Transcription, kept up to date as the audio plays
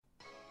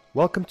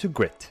Welcome to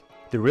Grit,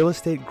 the Real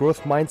Estate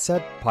Growth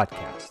Mindset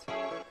podcast,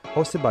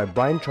 hosted by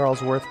Brian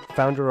Charlesworth,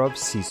 founder of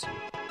Sisu.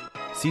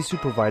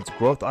 Sisu provides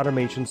growth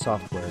automation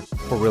software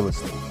for real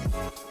estate.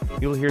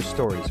 You'll hear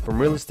stories from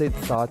real estate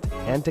thought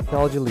and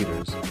technology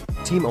leaders,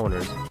 team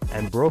owners,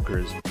 and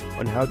brokers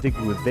on how they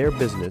grew their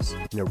business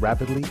in a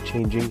rapidly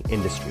changing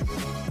industry.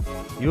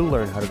 You'll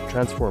learn how to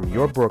transform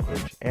your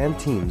brokerage and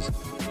teams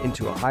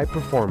into a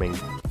high-performing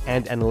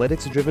and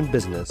analytics-driven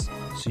business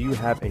so you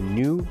have a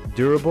new,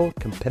 durable,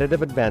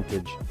 competitive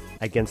advantage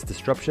against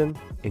disruption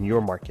in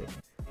your market.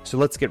 So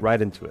let's get right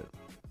into it.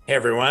 Hey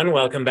everyone,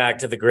 welcome back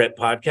to the Grit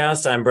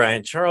Podcast. I'm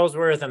Brian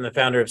Charlesworth. I'm the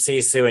founder of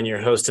Sisu and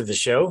your host of the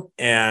show.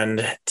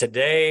 And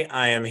today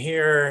I am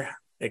here,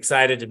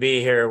 excited to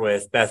be here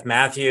with Beth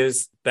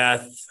Matthews.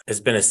 Beth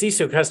has been a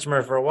Sisu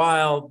customer for a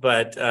while,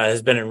 but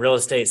has been in real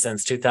estate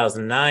since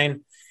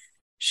 2009.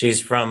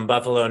 She's from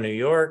Buffalo, New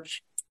York.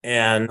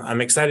 And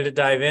I'm excited to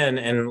dive in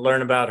and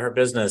learn about her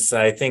business.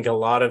 I think a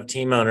lot of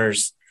team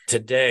owners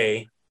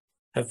today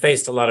have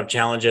faced a lot of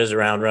challenges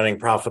around running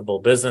profitable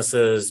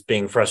businesses,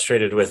 being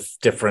frustrated with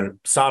different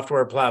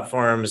software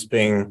platforms,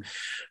 being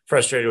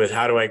frustrated with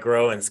how do I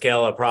grow and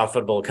scale a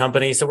profitable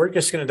company. So we're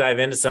just going to dive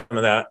into some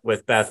of that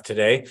with Beth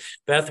today.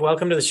 Beth,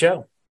 welcome to the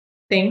show.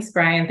 Thanks,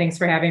 Brian. Thanks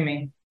for having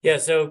me. Yeah,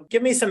 so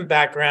give me some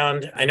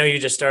background. I know you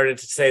just started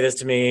to say this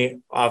to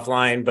me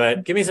offline,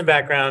 but give me some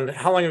background.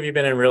 How long have you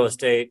been in real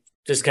estate?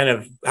 Just kind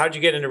of, how'd you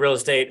get into real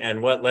estate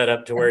and what led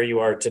up to where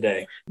you are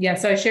today? Yeah,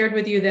 so I shared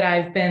with you that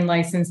I've been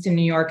licensed in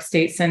New York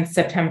State since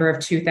September of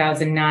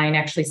 2009,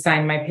 actually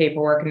signed my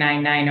paperwork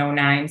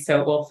 9909, so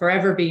it will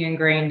forever be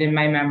ingrained in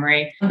my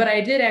memory. But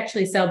I did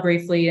actually sell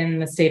briefly in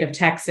the state of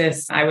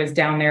Texas. I was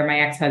down there.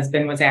 My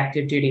ex-husband was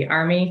active duty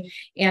Army,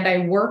 and I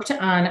worked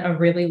on a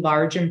really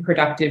large and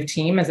productive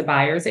team as a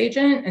buyer's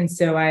agent. And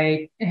so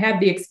I had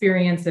the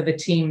experience of a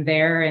team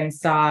there and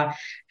saw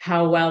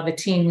how well the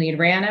team lead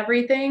ran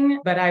everything.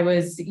 But I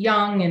was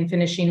young and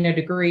finishing a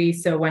degree.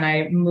 So when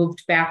I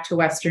moved back to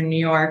Western New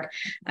York,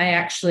 I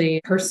actually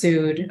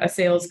pursued a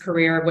sales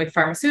career with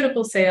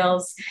pharmaceutical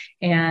sales.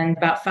 And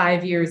about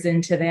 5 years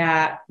into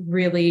that,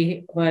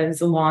 really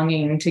was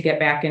longing to get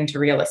back into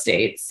real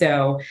estate.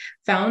 So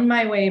found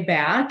my way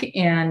back.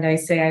 And I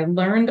say I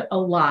learned a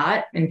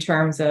lot in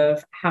terms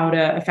of how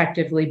to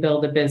effectively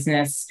build a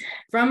business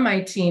from my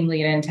team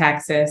lead in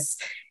Texas.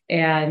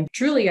 And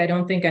truly, I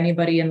don't think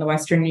anybody in the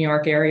Western New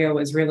York area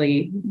was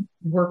really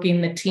working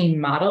the team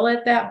model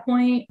at that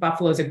point.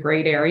 Buffalo is a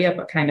great area,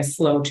 but kind of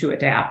slow to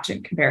adapt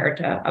and compared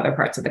to other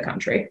parts of the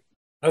country.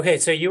 Okay,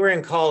 so you were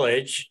in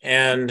college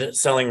and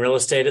selling real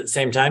estate at the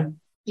same time?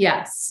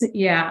 Yes.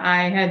 Yeah.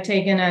 I had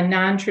taken a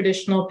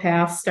non-traditional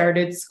path,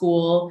 started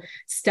school,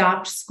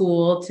 stopped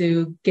school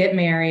to get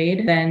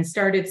married, then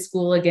started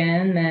school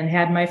again, then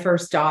had my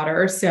first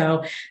daughter.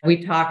 So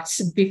we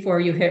talked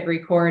before you hit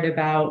record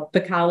about the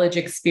college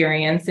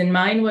experience, and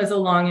mine was a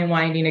long and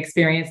winding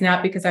experience,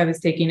 not because I was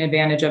taking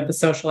advantage of the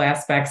social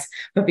aspects,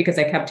 but because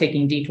I kept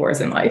taking detours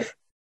in life.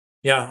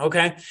 Yeah.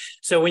 Okay.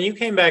 So when you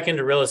came back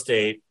into real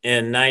estate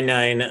in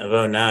 99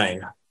 of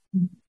 '09,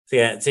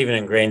 yeah, it's even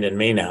ingrained in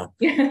me now.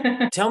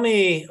 Tell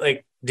me,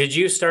 did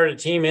you start a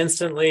team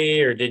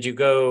instantly or did you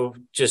go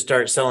just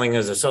start selling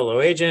as a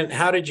solo agent?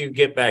 How did you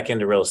get back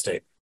into real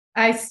estate?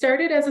 I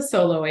started as a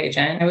solo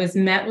agent. I was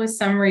met with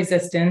some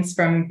resistance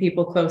from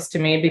people close to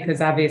me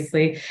because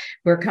obviously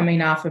we're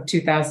coming off of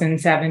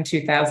 2007,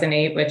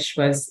 2008, which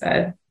was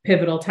a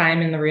pivotal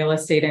time in the real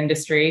estate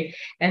industry.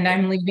 And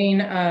I'm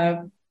leaving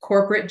a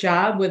corporate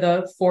job with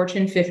a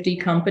Fortune 50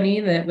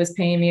 company that was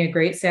paying me a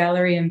great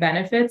salary and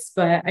benefits,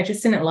 but I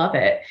just didn't love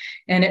it.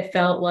 And it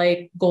felt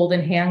like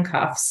golden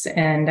handcuffs.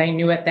 And I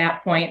knew at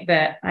that point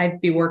that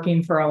I'd be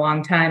working for a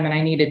long time and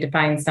I needed to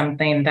find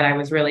something that I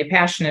was really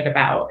passionate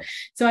about.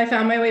 So I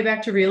found my way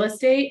back to real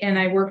estate and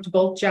I worked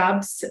both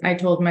jobs. I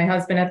told my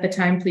husband at the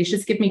time, please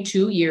just give me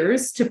 2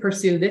 years to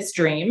pursue this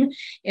dream.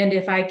 And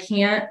if I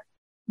can't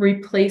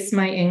replace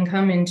my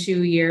income in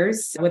 2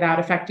 years without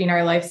affecting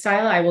our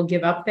lifestyle, I will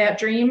give up that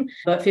dream.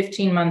 But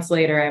 15 months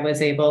later, I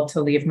was able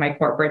to leave my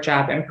corporate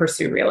job and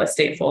pursue real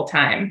estate full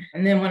time.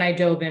 And then when I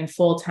dove in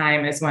full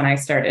time is when I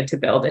started to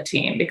build a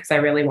team because I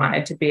really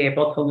wanted to be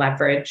able to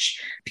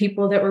leverage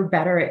people that were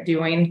better at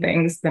doing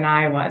things than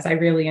I was. I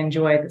really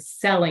enjoy the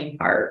selling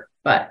part,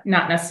 but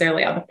not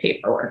necessarily all the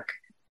paperwork.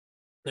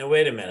 Now,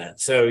 wait a minute.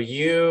 So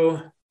you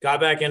got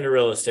back into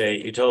real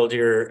estate. You told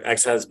your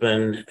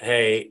ex-husband,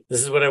 hey,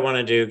 this is what I want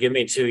to do. Give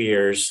me 2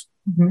 years.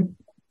 Mm-hmm.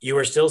 You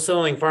were still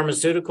selling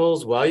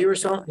pharmaceuticals while you were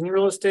selling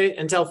real estate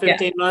until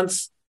 15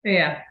 months?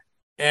 Yeah.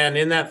 And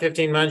in that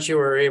 15 months, you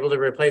were able to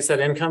replace that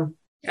income?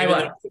 I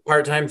was. A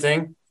part-time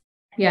thing?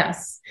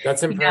 Yes.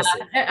 That's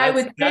impressive. Yeah, I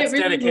would say that's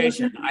really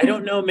dedication. I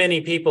don't know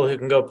many people who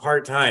can go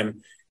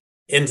part-time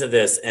into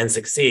this and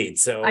succeed.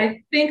 So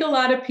I think a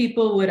lot of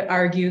people would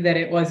argue that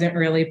it wasn't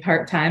really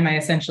part-time. I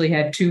essentially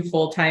had 2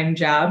 full-time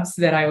jobs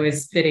that I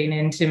was fitting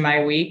into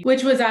my week,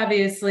 which was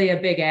obviously a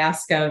big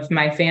ask of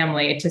my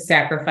family to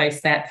sacrifice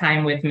that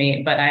time with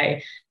me. But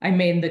I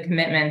made the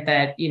commitment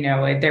that,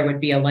 there would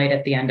be a light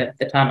at the end of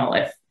the tunnel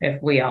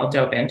if we all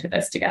dove into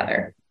this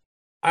together.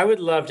 I would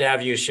love to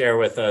have you share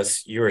with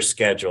us your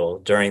schedule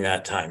during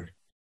that time.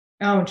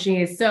 Oh,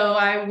 geez. So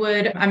I'm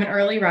an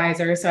early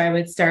riser. So I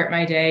would start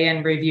my day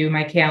and review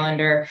my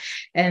calendar.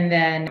 And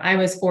then I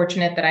was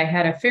fortunate that I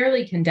had a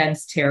fairly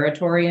condensed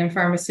territory in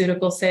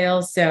pharmaceutical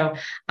sales. So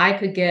I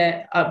could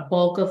get a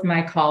bulk of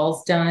my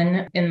calls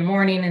done in the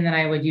morning. And then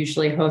I would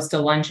usually host a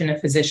lunch in a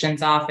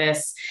physician's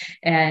office.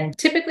 And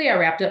typically I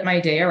wrapped up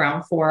my day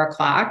around 4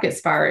 o'clock as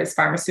far as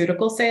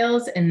pharmaceutical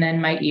sales. And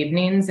then my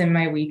evenings and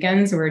my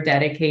weekends were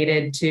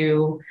dedicated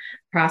to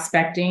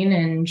prospecting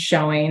and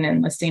showing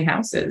and listing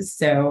houses.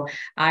 So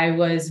I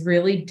was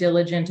really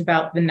diligent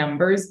about the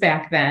numbers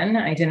back then.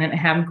 I didn't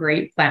have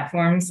great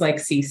platforms like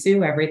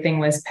Sisu. Everything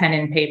was pen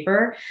and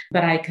paper,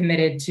 but I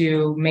committed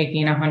to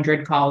making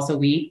 100 calls a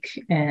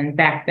week. And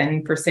back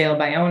then, for sale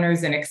by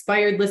owners and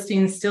expired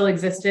listings still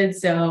existed.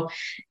 So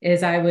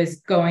as I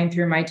was going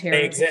through my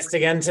territory, They exist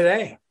again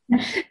today.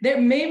 There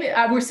maybe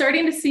we're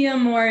starting to see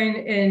them more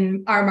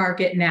in our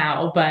market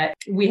now, but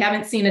we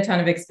haven't seen a ton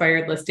of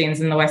expired listings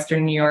in the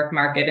Western New York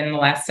market in the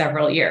last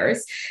several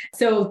years.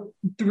 So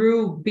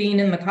through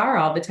being in the car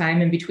all the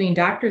time in between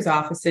doctor's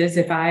offices,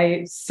 if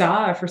I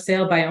saw a for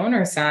sale by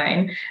owner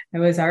sign, I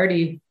was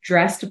already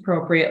dressed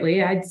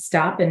appropriately. I'd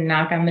stop and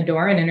knock on the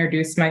door and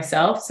introduce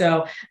myself.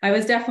 So I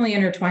was definitely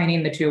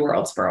intertwining the two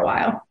worlds for a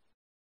while.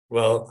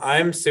 Well,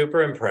 I'm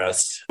super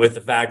impressed with the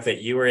fact that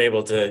you were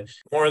able to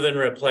more than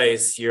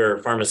replace your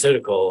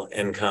pharmaceutical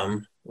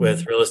income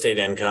with real estate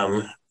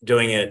income,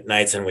 doing it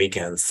nights and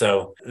weekends.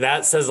 So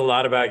that says a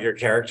lot about your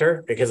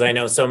character, because I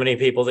know so many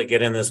people that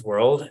get in this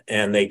world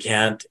and they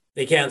can't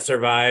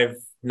survive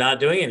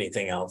not doing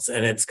anything else.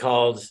 And it's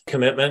called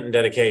commitment and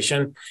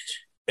dedication.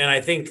 And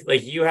I think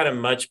like you had a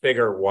much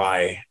bigger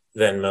why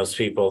than most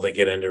people that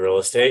get into real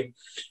estate.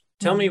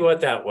 Tell me what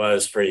that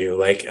was for you.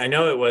 Like, I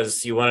know it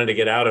was you wanted to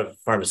get out of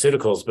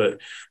pharmaceuticals, but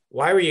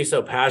why were you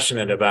so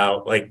passionate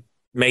about like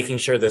making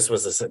sure this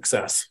was a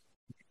success?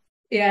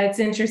 Yeah, it's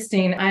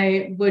interesting.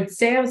 I would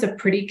say I was a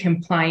pretty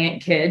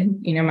compliant kid.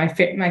 You know, my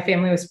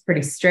family was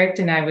pretty strict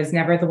and I was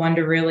never the one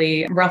to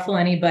really ruffle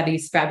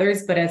anybody's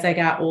feathers. But as I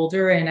got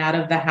older and out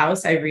of the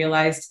house, I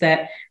realized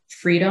that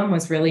freedom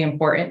was really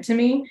important to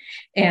me.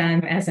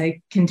 And as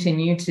I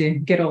continue to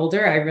get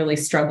older, I really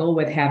struggle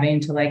with having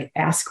to like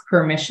ask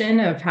permission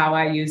of how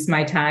I use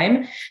my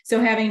time.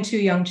 So having two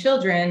young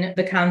children,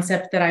 the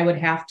concept that I would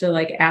have to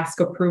like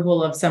ask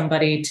approval of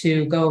somebody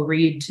to go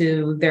read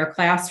to their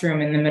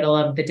classroom in the middle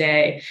of the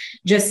day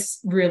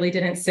just really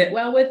didn't sit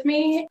well with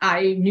me.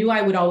 I knew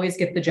I would always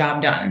get the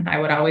job done. I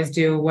would always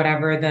do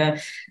whatever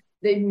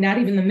not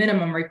even the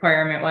minimum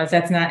requirement was.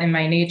 That's not in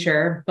my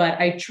nature, but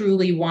I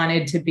truly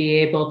wanted to be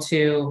able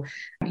to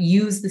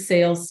use the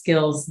sales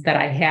skills that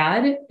I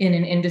had in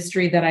an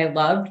industry that I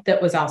loved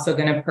that was also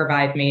going to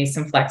provide me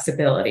some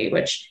flexibility,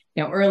 which,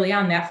 you know, early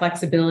on that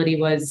flexibility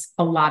was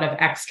a lot of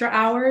extra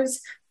hours,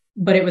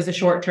 but it was a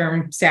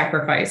short-term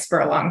sacrifice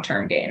for a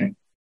long-term gain.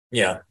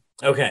 Yeah.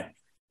 Okay.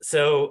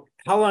 So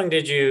how long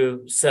did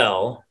you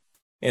sell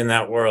in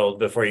that world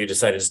before you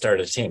decided to start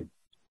a team?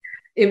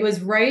 It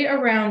was right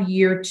around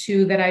year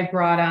 2 that I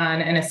brought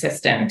on an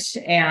assistant.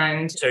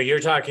 And so you're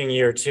talking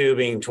year 2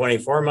 being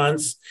 24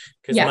 months,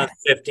 because month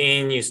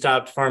 15, you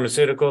stopped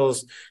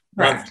pharmaceuticals.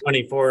 Correct. Month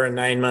 24 and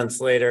 9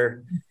 months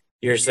later,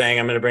 you're saying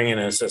I'm going to bring in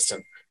an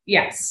assistant.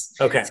 Yes.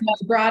 Okay. So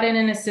I brought in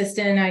an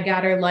assistant. I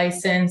got her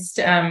licensed.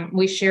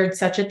 We shared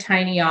such a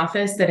tiny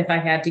office that if I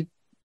had to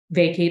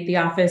vacate the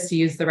office to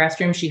use the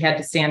restroom, she had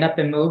to stand up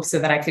and move so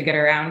that I could get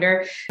around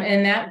her.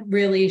 And that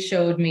really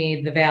showed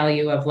me the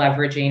value of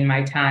leveraging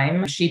my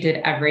time. She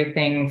did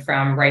everything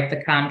from write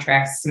the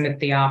contracts, submit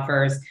the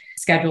offers,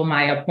 schedule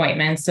my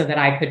appointments so that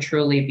I could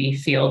truly be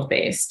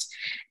field-based.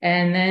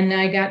 And then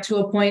I got to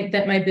a point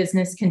that my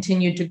business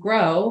continued to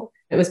grow.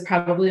 It was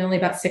probably only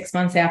about 6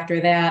 months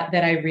after that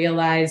I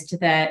realized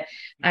that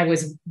I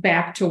was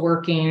back to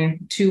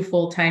working 2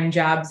 full-time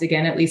jobs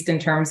again, at least in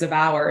terms of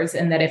hours,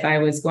 and that if I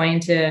was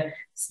going to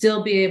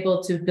still be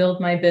able to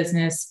build my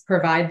business,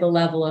 provide the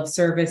level of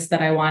service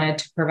that I wanted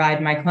to provide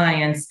my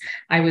clients,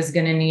 I was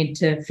going to need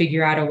to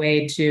figure out a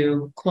way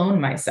to clone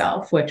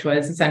myself, which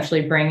was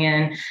essentially bring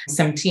in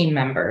some team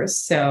members.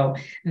 So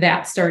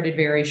that started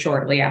very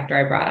shortly after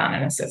I brought on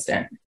an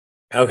assistant.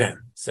 Okay.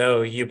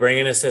 So you bring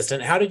an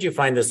assistant. How did you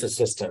find this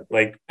assistant?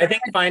 Like, I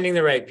think finding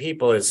the right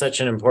people is such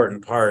an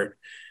important part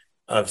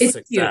of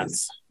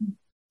success. Huge.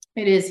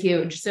 It is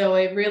huge. So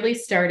it really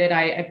started,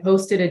 I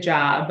posted a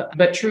job,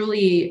 but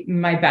truly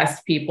my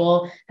best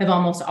people have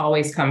almost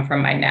always come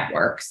from my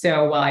network.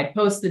 So while I'd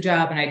post the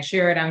job and I'd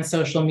share it on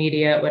social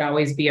media, it would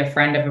always be a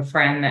friend of a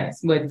friend that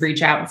would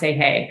reach out and say,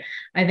 hey,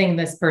 I think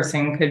this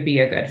person could be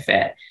a good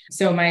fit.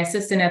 So my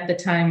assistant at the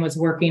time was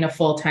working a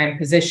full-time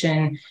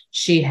position.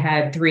 She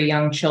had 3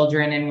 young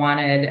children and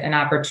wanted an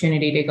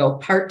opportunity to go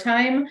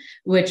part-time,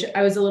 which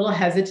I was a little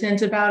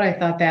hesitant about. I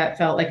thought that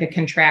felt like a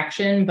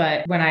contraction,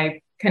 but when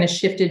I kind of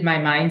shifted my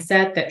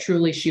mindset that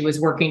truly she was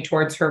working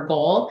towards her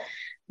goal,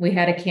 We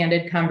had a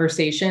candid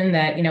conversation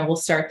that, we'll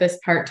start this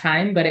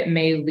part-time, but it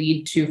may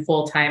lead to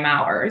full-time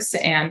hours.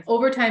 And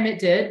over time it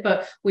did,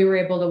 but we were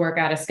able to work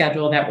out a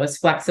schedule that was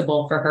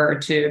flexible for her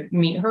to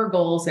meet her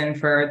goals and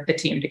for the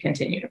team to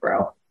continue to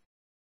grow.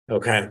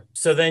 Okay.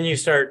 So then you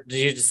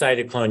decide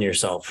to clone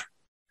yourself.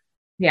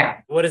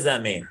 Yeah. What does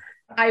that mean?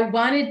 I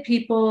wanted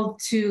people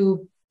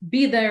to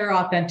be their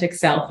authentic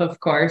self, of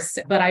course,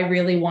 but I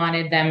really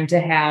wanted them to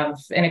have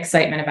an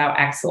excitement about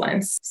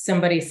excellence.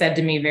 Somebody said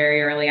to me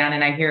very early on,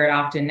 and I hear it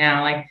often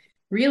now, like,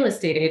 real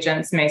estate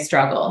agents may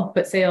struggle,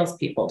 but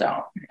salespeople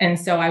don't. And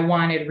so I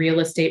wanted real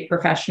estate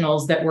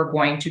professionals that were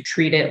going to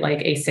treat it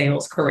like a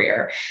sales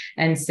career.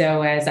 And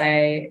so as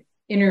I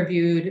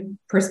interviewed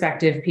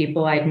prospective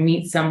people, I'd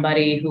meet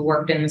somebody who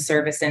worked in the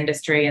service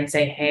industry and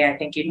say, hey, I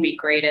think you'd be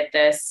great at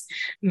this.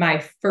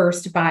 My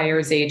first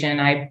buyer's agent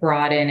I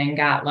brought in and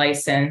got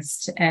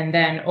licensed. And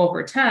then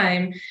over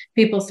time,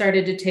 people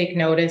started to take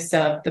notice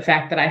of the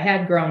fact that I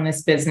had grown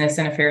this business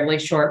in a fairly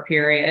short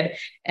period.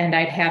 And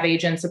I'd have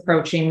agents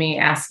approaching me,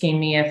 asking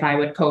me if I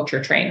would coach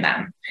or train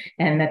them,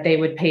 and that they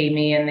would pay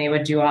me and they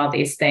would do all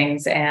these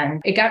things.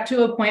 And it got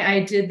to a point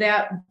I did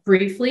that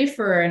briefly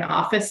for an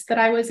office that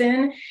I was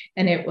in.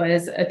 And it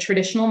was a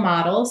traditional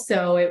model.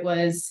 So it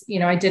was,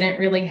 I didn't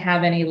really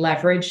have any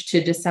leverage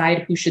to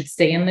decide who should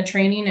stay in the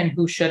training and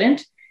who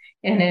shouldn't.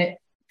 And it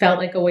felt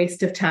like a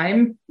waste of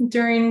time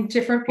during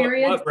different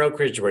periods. What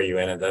brokerage were you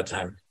in at that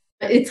time?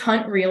 It's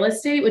Hunt Real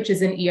Estate, which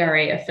is an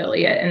ERA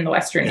affiliate in the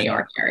Western New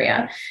York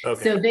area.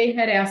 Okay. So they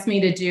had asked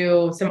me to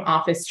do some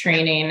office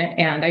training,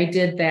 and I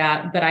did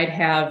that, but I'd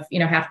have,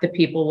 half the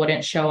people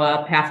wouldn't show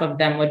up. Half of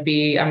them would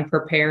be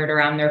unprepared or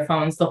on their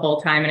phones the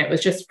whole time. And it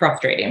was just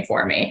frustrating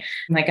for me.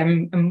 Like,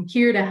 I'm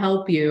here to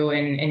help you,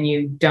 and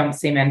you don't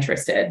seem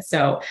interested.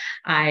 So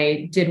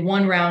I did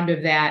one round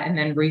of that and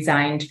then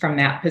resigned from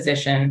that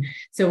position.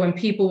 So when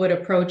people would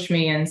approach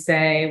me and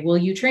say, will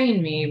you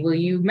train me? Will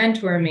you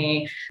mentor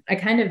me? I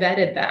kind of vetted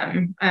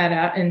them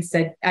and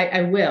said,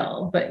 I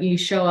will, but you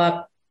show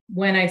up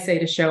when I say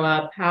to show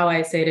up, how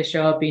I say to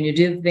show up, and you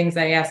do the things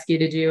I ask you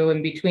to do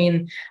in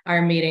between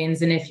our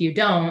meetings. And if you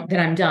don't, then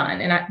I'm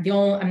done. And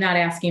I'm not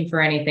asking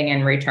for anything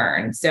in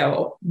return.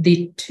 So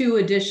the two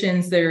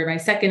additions that are my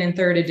second and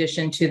third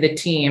addition to the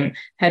team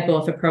had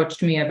both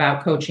approached me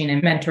about coaching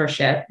and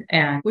mentorship.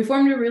 And we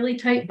formed a really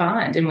tight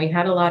bond, and we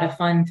had a lot of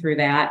fun through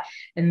that.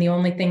 And the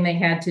only thing they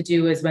had to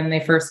do is when they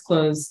first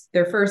closed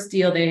their first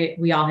deal,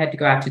 we all had to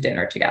go out to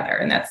dinner together.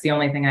 And that's the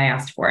only thing I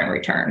asked for in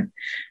return.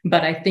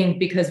 But I think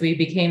because we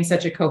became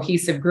such a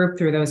cohesive group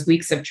through those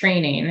weeks of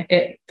training,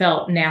 it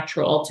felt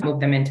natural to move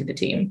them into the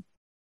team.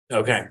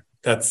 Okay.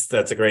 That's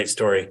a great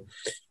story.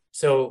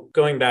 So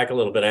going back a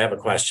little bit, I have a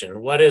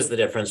question. What is the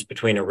difference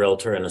between a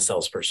realtor and a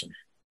salesperson?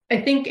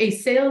 I think a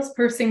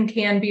salesperson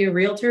can be a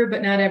realtor,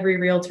 but not every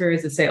realtor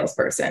is a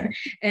salesperson.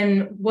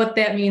 And what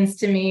that means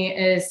to me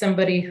is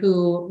somebody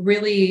who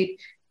really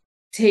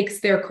takes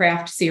their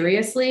craft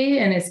seriously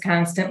and is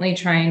constantly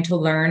trying to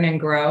learn and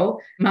grow.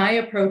 My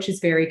approach is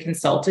very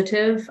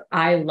consultative.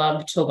 I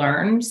love to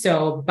learn.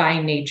 So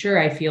by nature,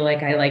 I feel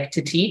like I like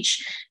to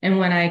teach. And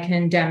when I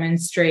can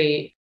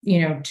demonstrate,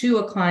 to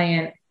a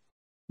client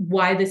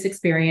why this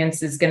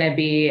experience is going to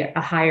be a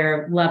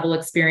higher level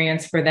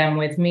experience for them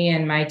with me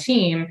and my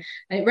team,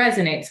 it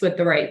resonates with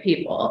the right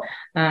people.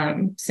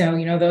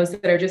 So, those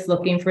that are just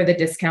looking for the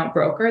discount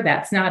broker,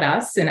 that's not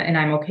us. And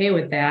I'm okay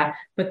with that.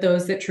 But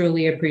those that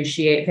truly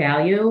appreciate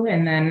value.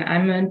 And then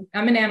I'm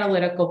an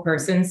analytical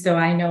person. So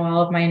I know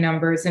all of my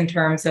numbers in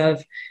terms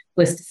of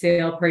list to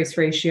sale price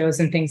ratios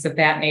and things of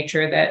that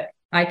nature that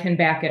I can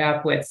back it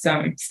up with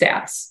some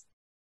stats.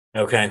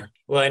 Okay.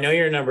 Well, I know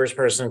you're a numbers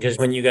person because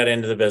when you got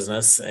into the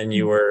business and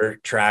you were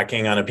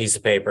tracking on a piece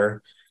of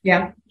paper,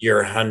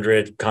 your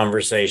 100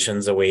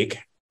 conversations a week.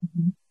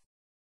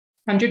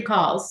 100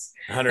 calls.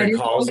 100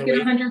 calls a week?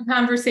 100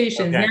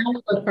 conversations. Okay. Now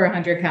we look for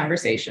 100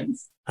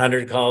 conversations.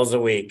 100 calls a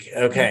week.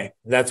 Okay.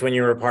 That's when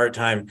you were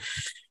part-time.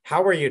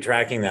 How were you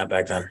tracking that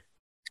back then?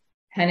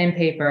 Pen and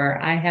paper.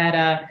 I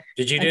had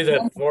Did you do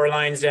the 4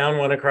 lines down,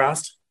 1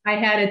 across? I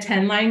had a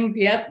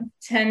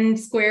 10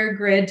 square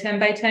grid, 10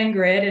 by 10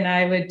 grid. And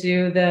I would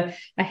do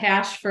a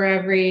hash for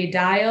every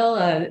dial,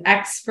 a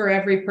X for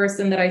every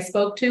person that I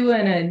spoke to.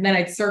 And then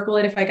I'd circle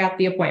it if I got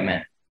the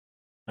appointment.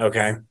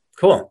 Okay,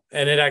 cool.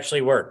 And it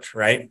actually worked,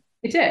 right?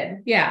 It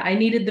did. Yeah. I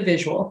needed the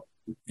visual.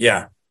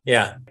 Yeah.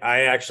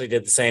 I actually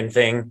did the same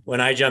thing when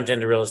I jumped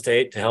into real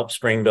estate to help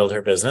Spring build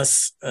her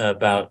business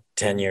about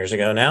 10 years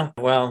ago now.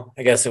 Well,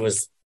 I guess it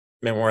was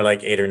more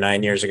like 8 or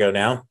 9 years ago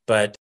now,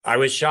 but I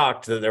was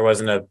shocked that there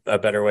wasn't a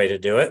better way to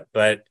do it.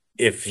 But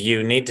if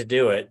you need to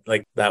do it,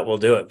 like that will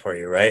do it for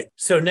you, right?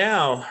 So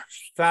now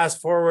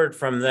fast forward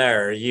from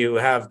there, you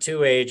have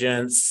 2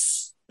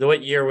 agents.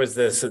 What year was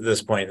this at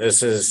this point?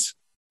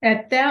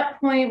 At that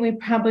point, we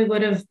probably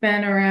would have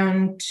been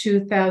around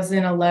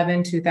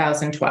 2011,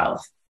 2012.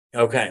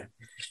 Okay.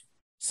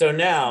 So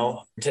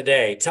now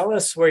today, tell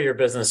us where your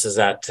business is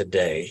at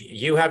today.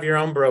 You have your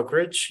own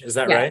brokerage. Is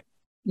that right?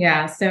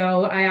 Yeah.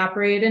 So I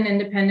operate an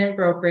independent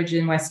brokerage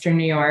in Western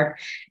New York,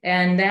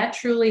 and that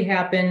truly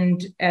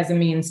happened as a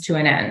means to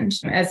an end.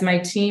 As my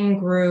team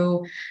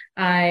grew,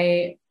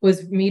 I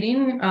was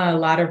meeting a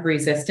lot of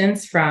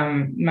resistance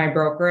from my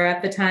broker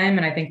at the time.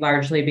 And I think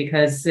largely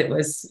because it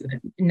was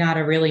not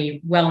a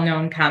really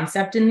well-known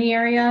concept in the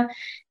area.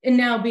 And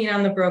now being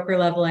on the broker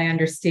level, I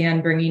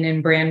understand bringing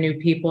in brand new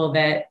people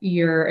that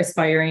you're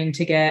aspiring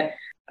to get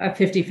a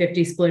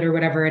 50-50 split or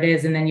whatever it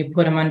is, and then you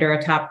put them under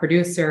a top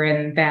producer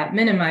and that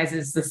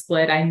minimizes the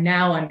split. I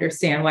now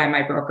understand why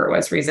my broker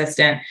was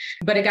resistant.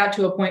 But it got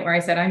to a point where I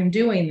said, I'm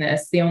doing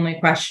this. The only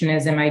question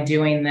is, am I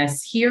doing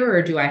this here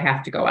or do I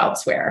have to go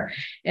elsewhere?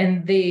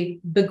 And they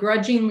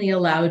begrudgingly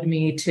allowed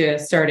me to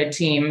start a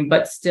team,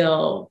 but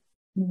still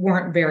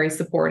weren't very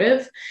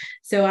supportive.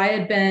 So I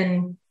had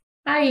been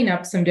eyeing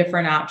up some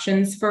different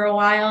options for a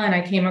while. And I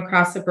came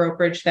across a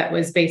brokerage that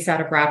was based out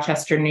of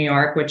Rochester, New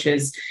York, which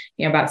is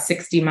about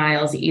 60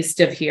 miles east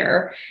of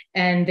here.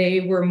 And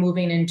they were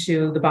moving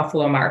into the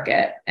Buffalo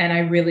market. And I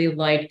really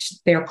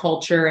liked their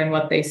culture and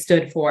what they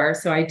stood for.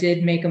 So I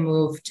did make a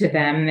move to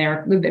them.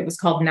 It was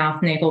called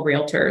Nothnagel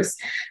Realtors.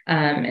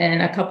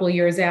 And a couple of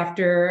years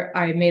after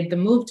I made the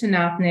move to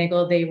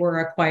Nothnagel, they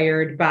were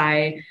acquired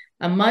by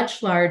a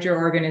much larger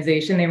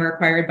organization. They were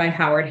acquired by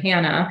Howard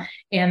Hanna.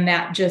 And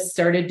that just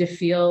started to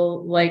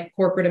feel like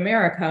corporate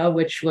America,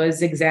 which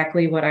was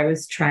exactly what I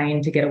was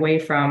trying to get away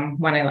from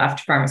when I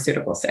left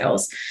pharmaceutical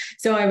sales.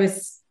 So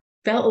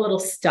felt a little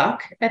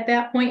stuck at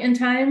that point in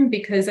time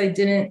because I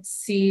didn't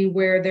see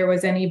where there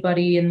was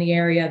anybody in the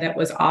area that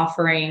was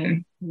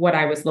offering what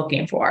I was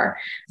looking for.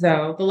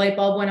 So the light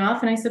bulb went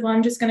off and I said, well,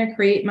 I'm just going to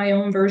create my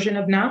own version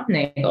of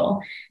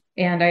Nothnagel.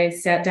 And I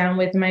sat down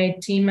with my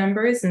team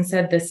members and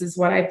said, this is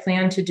what I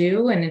plan to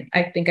do. And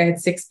I think I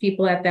had 6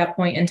 people at that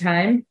point in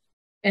time.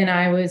 And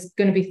I was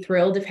going to be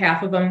thrilled if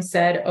half of them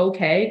said,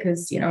 okay,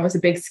 because, it was a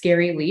big,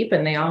 scary leap.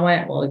 And they all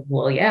went,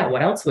 well, yeah,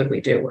 what else would we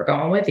do? We're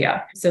going with you.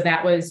 So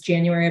that was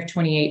January of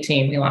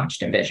 2018. We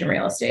launched Envision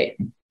Real Estate.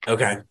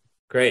 Okay,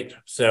 great.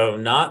 So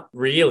not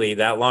really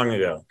that long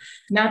ago.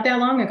 Not that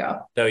long ago.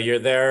 So you're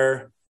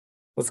there,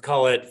 let's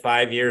call it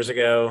 5 years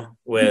ago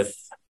with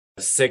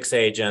 6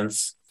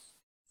 agents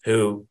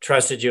who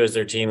trusted you as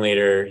their team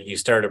leader. You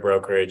start a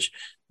brokerage,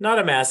 not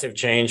a massive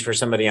change for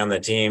somebody on the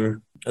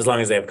team, as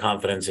long as they have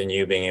confidence in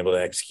you being able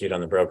to execute on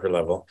the broker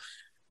level.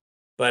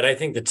 But I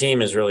think the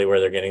team is really where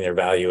they're getting their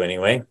value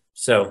anyway.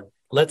 So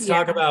let's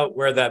talk about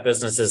where that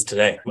business is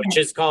today, which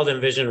is called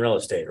Envision Real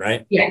Estate,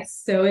 right?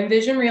 Yes. So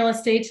Envision Real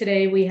Estate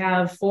today, we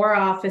have 4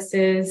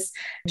 offices,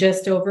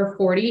 just over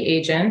 40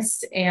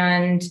 agents.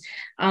 And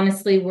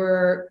honestly,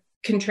 we're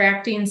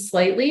contracting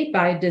slightly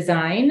by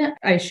design.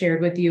 I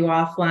shared with you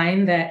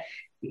offline that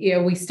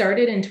we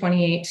started in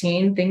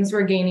 2018. Things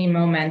were gaining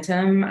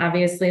momentum.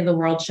 Obviously, the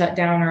world shut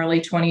down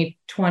early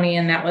 2020,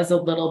 and that was a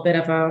little bit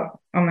of oh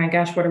my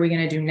gosh, what are we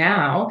going to do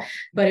now?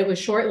 But it was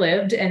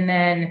short-lived. And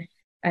then,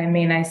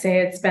 I say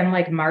it's been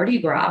like Mardi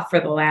Gras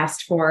for the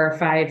last 4 or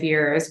 5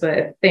 years,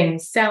 with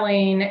things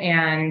selling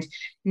and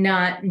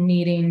not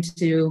needing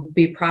to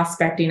be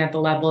prospecting at the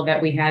level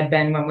that we had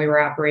been when we were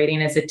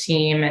operating as a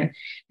team.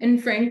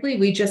 And frankly,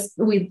 we just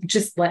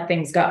let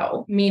things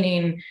go,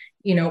 meaning,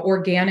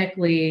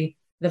 organically,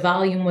 the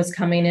volume was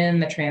coming in,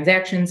 the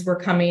transactions were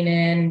coming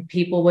in,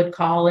 people would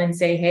call and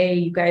say, hey,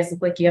 you guys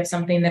look like you have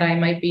something that I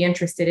might be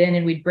interested in.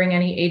 And we'd bring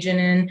any agent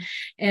in.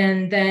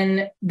 And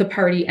then the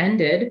party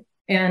ended.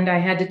 And I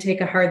had to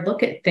take a hard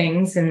look at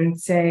things and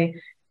say,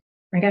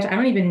 my gosh, I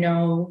don't even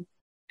know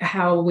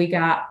how we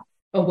got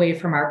away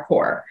from our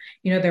core.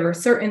 There were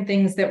certain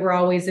things that were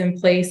always in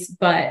place,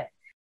 but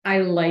I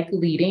like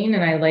leading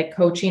and I like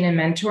coaching and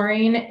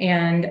mentoring.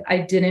 And I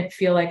didn't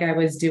feel like I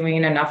was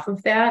doing enough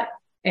of that.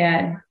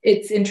 And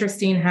it's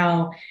interesting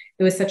how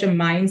it was such a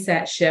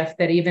mindset shift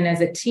that even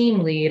as a team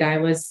lead, I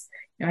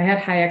had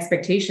high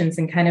expectations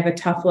and kind of a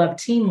tough love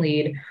team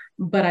lead,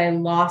 but I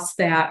lost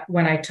that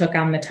when I took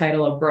on the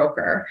title of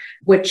broker,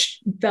 which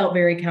felt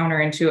very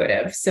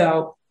counterintuitive.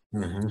 So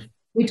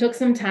we took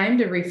some time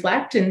to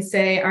reflect and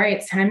say, all right,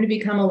 it's time to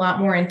become a lot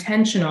more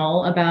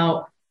intentional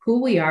about who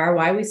we are,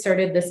 why we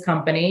started this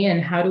company,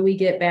 and how do we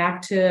get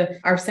back to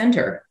our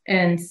center.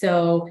 And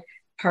so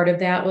part of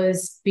that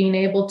was being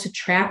able to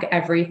track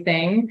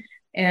everything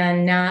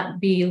and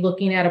not be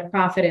looking at a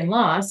profit and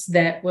loss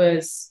that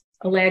was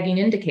a lagging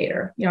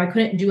indicator. I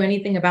couldn't do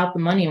anything about the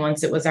money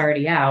once it was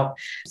already out.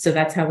 So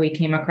that's how we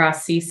came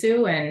across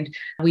Sisu. And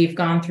we've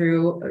gone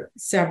through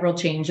several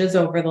changes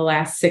over the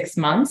last 6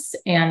 months,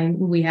 and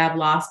we have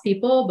lost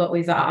people, but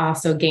we've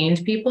also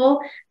gained people.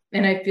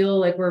 And I feel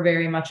like we're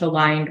very much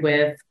aligned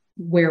with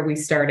where we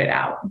started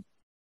out.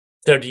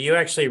 So do you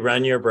actually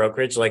run your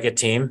brokerage like a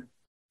team?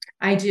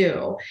 I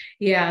do.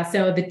 Yeah.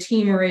 So the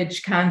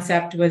Teamerage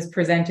concept was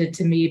presented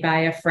to me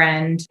by a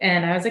friend,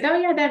 and I was like, oh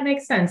yeah, that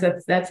makes sense.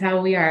 That's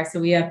how we are. So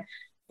we have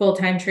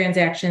full-time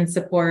transaction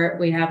support.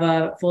 We have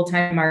a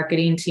full-time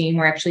marketing team.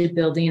 We're actually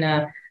building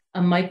a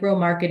micro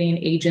marketing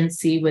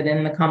agency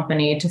within the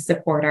company to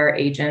support our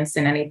agents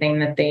in anything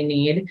that they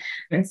need.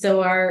 And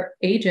so our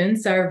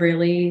agents are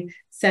really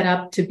set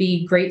up to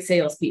be great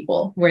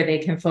salespeople where they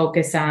can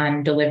focus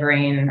on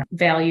delivering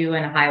value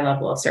and a high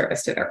level of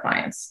service to their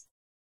clients.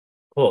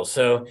 Cool.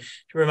 So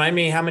remind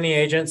me, how many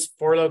agents?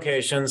 4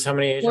 locations. How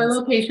many agents? 4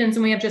 locations,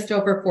 and we have just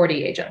over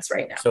 40 agents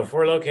right now. So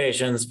 4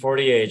 locations,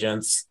 40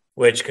 agents,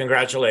 which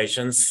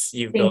congratulations.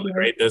 You've built a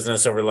great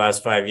business over the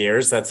last 5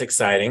 years. That's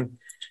exciting.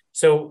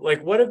 So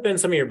what have been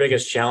some of your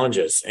biggest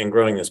challenges in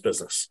growing this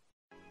business?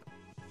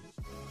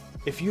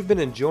 If you've been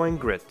enjoying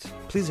Grit,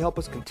 please help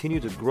us continue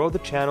to grow the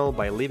channel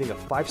by leaving a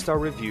 5-star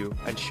review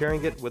and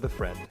sharing it with a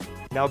friend.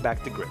 Now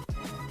back to Grit.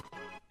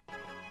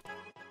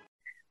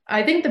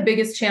 I think the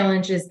biggest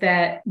challenge is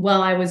that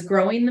while I was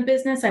growing the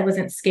business, I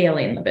wasn't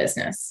scaling the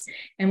business.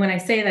 And when I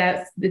say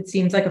that, it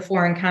seems like a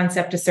foreign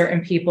concept to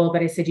certain people,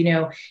 but I said,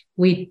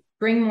 we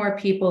bring more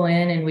people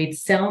in and we'd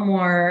sell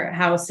more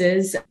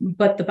houses,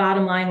 but the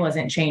bottom line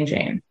wasn't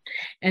changing.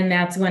 And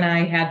that's when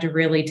I had to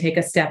really take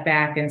a step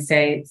back and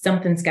say,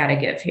 something's got to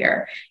give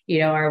here.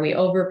 Are we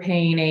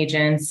overpaying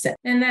agents?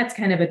 And that's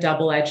kind of a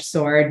double-edged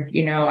sword.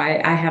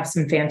 I have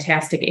some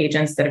fantastic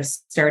agents that have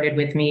started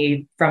with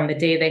me from the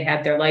day they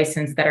had their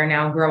license that are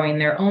now growing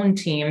their own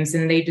teams,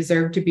 and they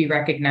deserve to be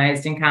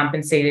recognized and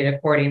compensated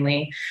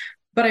accordingly.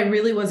 But I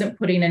really wasn't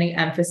putting any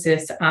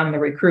emphasis on the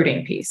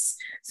recruiting piece.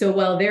 So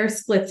while their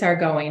splits are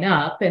going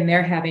up and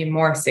they're having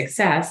more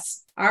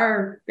success,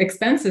 our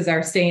expenses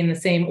are staying the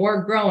same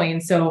or growing.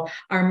 So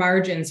our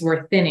margins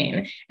were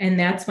thinning. And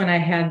that's when I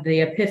had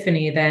the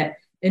epiphany that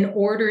in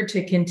order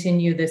to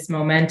continue this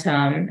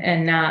momentum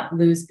and not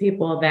lose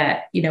people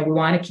that, we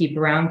want to keep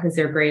around because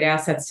they're great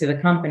assets to the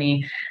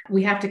company,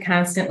 we have to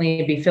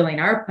constantly be filling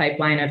our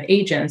pipeline of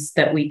agents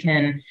that we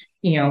can,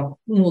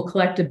 we'll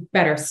collect a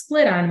better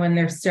split on when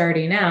they're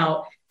starting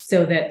out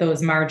so that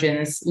those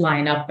margins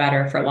line up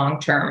better for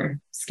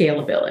long-term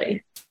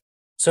scalability.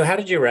 So how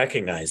did you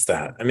recognize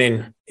that? I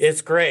mean,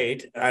 it's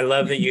great. I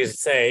love that you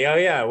say, oh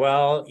yeah,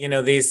 well,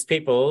 these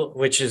people,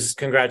 which is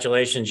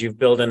congratulations, you've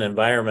built an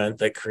environment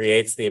that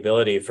creates the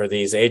ability for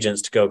these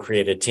agents to go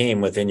create a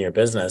team within your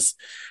business,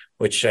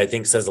 which I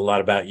think says a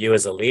lot about you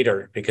as a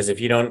leader, because if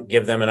you don't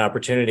give them an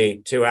opportunity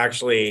to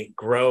actually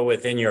grow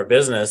within your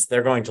business,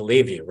 they're going to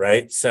leave you,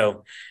 right?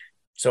 So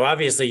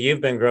obviously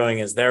you've been growing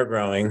as they're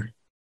growing,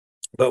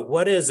 but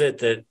what is it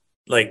that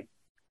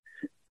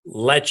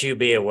let you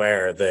be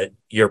aware that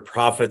your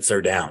profits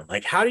are down?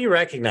 How do you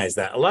recognize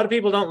that? A lot of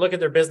people don't look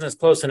at their business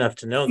close enough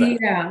to know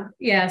that.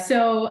 Yeah.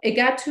 So it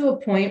got to a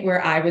point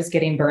where I was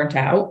getting burnt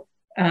out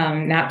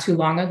not too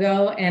long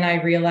ago. And I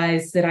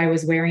realized that I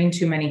was wearing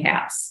too many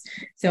hats.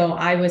 So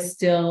I was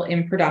still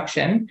in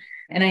production,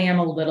 and I am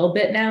a little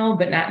bit now,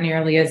 but not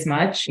nearly as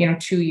much.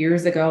 2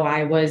 years ago,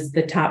 I was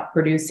the top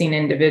producing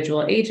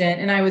individual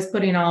agent, and I was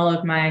putting all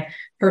of my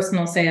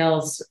personal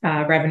sales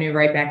revenue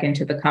right back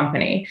into the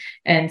company.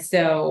 And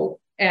so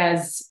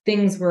as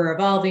things were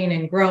evolving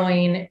and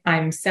growing,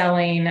 I'm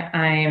selling,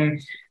 I'm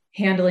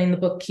handling the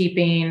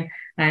bookkeeping,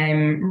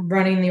 I'm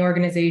running the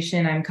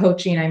organization, I'm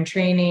coaching, I'm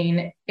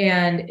training.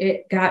 And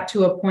it got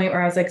to a point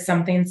where I was like,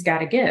 something's got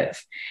to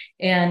give.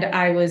 And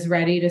I was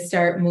ready to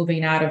start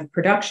moving out of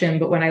production.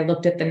 But when I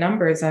looked at the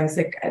numbers, I was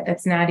like,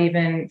 that's not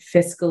even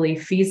fiscally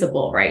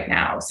feasible right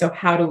now. So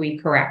how do we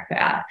correct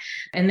that?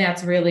 And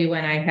that's really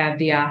when I had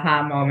the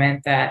aha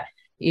moment that,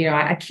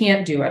 I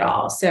can't do it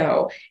all.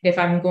 So if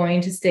I'm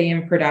going to stay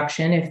in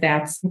production, if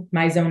that's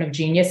my zone of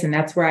genius and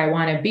that's where I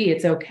want to be,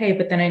 it's okay.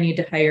 But then I need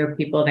to hire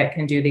people that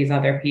can do these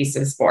other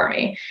pieces for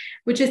me,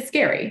 which is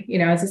scary.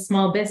 As a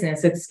small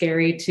business, it's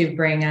scary to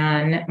bring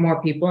on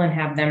more people and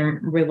have them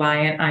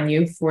reliant on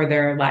you for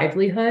their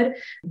livelihood.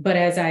 But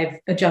as I've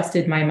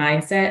adjusted my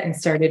mindset and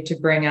started to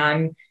bring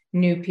on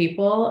new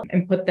people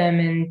and put them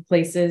in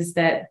places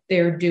that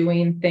they're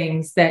doing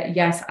things that,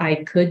 yes, I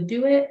could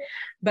do it,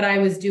 but I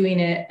was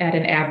doing it at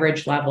an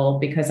average level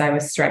because I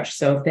was stretched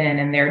so thin,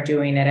 and they're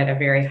doing it at a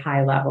very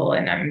high level.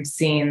 And I'm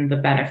seeing the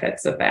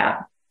benefits of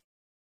that.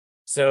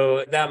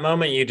 So that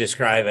moment you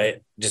describe,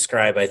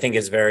 I think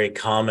is very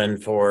common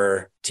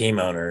for team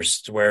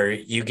owners, where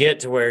you get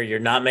to where you're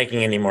not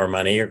making any more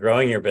money, you're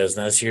growing your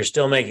business, you're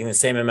still making the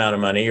same amount of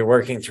money, you're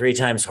working 3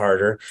 times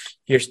harder,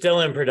 you're still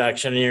in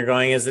production, and you're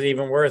going, is it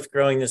even worth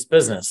growing this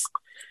business?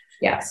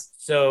 Yes.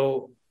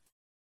 So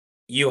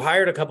you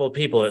hired a couple of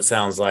people, it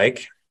sounds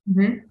like,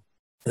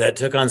 that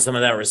took on some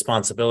of that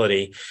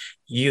responsibility.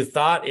 You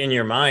thought in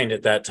your mind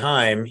at that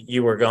time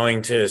you were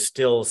going to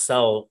still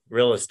sell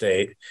real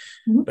estate,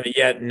 but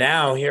yet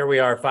now here we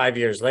are 5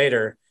 years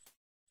later,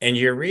 and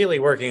you're really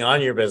working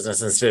on your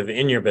business instead of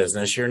in your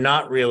business. You're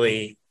not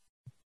really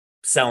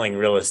selling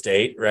real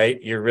estate,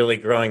 right? You're really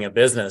growing a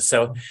business.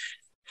 So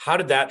how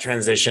did that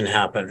transition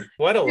happen?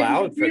 What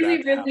allowed for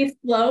that? Really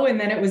slow, and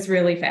then it was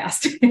really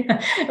fast,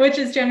 which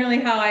is generally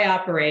how I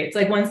operate. It's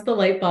like once the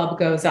light bulb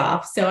goes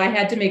off. So I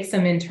had to make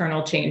some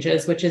internal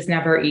changes, which is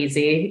never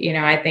easy.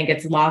 I think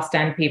it's lost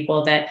on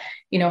people that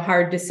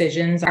hard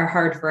decisions are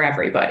hard for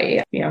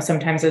everybody.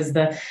 Sometimes as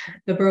the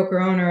broker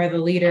owner or the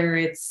leader,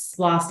 it's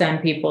lost on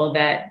people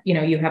that,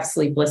 you have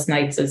sleepless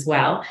nights as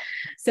well.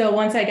 So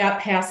once I got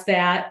past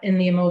that and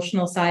the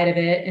emotional side of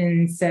it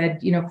and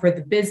said, for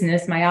the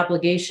business, my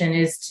obligation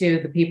is to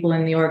the people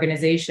in the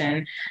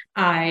organization,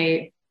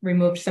 I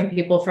removed some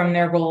people from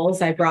their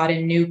roles. I brought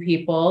in new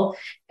people.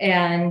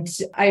 And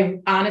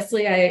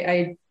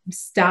I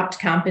stopped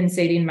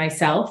compensating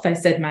myself. I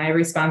said, my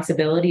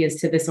responsibility is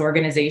to this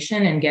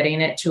organization and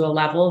getting it to a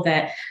level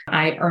that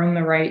I earn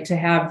the right to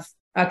have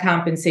a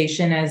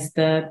compensation as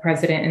the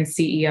president and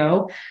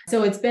CEO.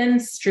 So it's been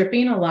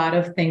stripping a lot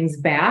of things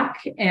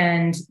back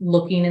and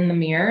looking in the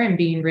mirror and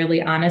being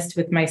really honest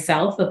with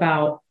myself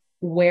about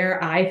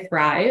where I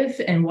thrive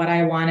and what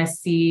I want to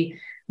see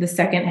the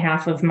second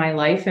half of my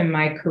life and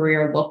my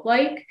career look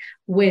like,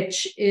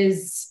 which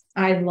is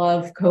I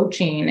love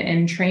coaching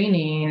and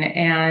training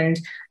and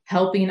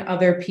helping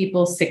other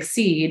people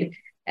succeed.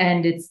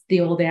 And it's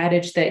the old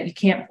adage that you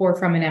can't pour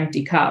from an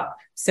empty cup.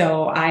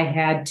 So I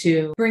had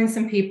to bring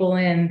some people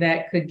in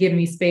that could give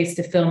me space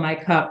to fill my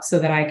cup so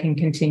that I can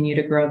continue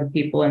to grow the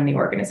people in the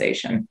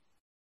organization.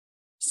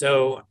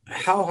 So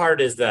how hard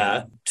is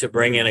that to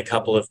bring in a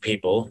couple of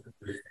people?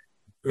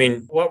 I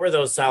mean, what were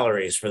those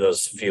salaries for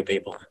those few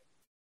people?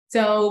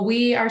 So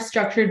we are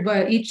structured,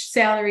 but each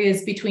salary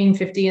is between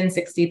 $50,000 and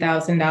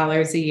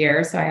 $60,000 a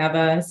year. So I have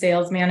a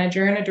sales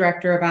manager and a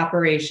director of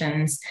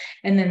operations,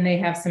 and then they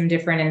have some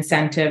different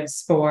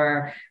incentives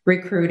for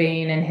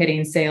recruiting and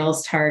hitting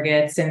sales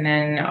targets, and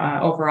then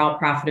overall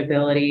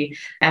profitability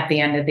at the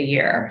end of the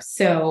year.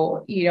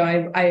 So,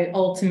 I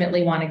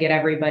ultimately want to get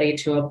everybody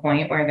to a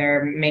point where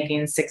they're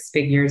making six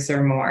figures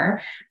or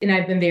more. And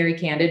I've been very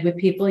candid with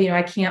people.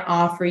 I can't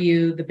offer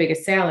you the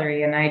biggest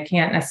salary, and I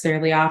can't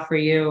necessarily offer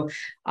you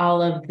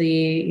all of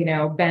the,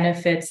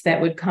 benefits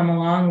that would come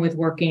along with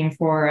working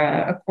for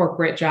a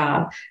corporate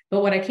job.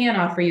 But what I can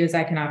offer you is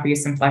I can offer you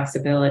some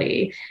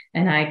flexibility,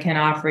 and I can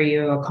offer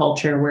you a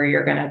culture where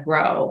you're going to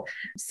grow.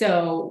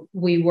 So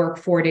we work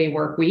 4-day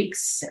work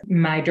weeks.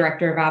 My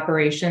director of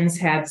operations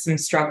had some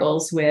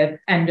struggles with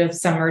end of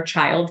summer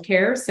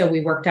childcare. So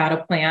we worked out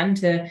a plan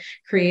to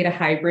create a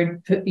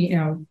hybrid,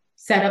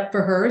 setup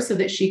for her so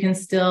that she can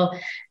still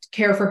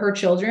care for her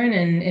children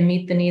and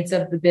meet the needs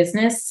of the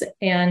business.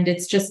 And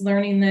it's just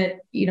learning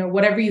that,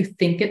 whatever you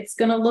think it's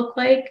going to look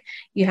like,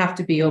 you have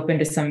to be open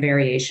to some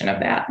variation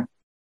of that.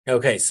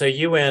 Okay. So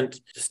you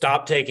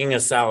stopped taking a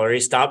salary,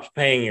 stopped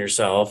paying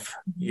yourself.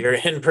 You're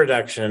in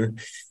production.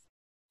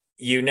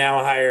 You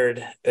now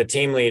hired a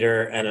team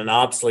leader and an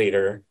ops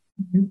leader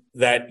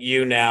that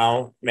you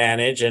now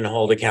manage and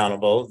hold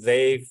accountable.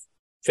 They've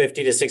 $50,000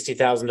 to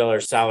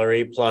 $60,000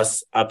 salary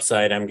plus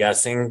upside, I'm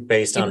guessing,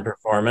 based on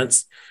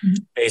performance,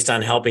 based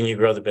on helping you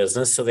grow the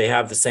business. So they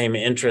have the same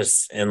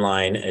interests in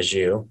line as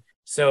you.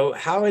 So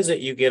how is it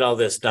you get all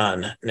this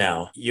done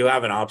now? You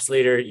have an ops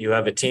leader, you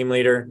have a team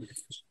leader,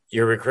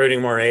 you're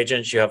recruiting more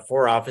agents, you have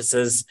 4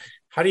 offices.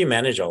 How do you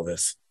manage all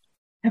this?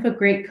 I have a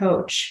great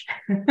coach.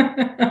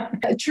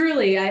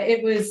 Truly,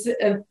 it was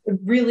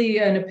really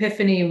an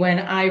epiphany when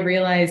I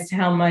realized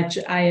how much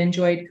I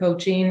enjoyed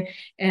coaching.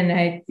 And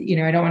I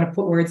don't want to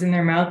put words in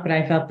their mouth, but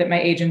I felt that my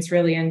agents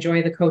really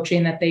enjoy the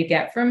coaching that they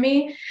get from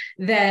me.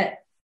 That,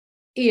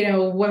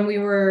 when we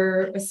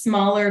were a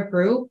smaller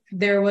group,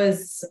 there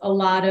was a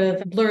lot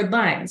of blurred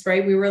lines,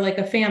 right? We were like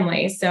a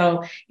family.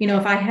 So,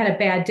 if I had a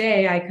bad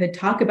day, I could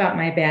talk about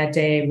my bad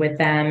day with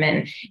them,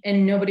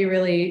 and nobody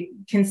really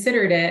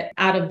considered it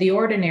out of the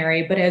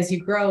ordinary. But as you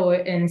grow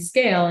and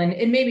scale,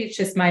 and maybe it's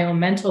just my own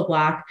mental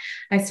block,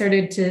 I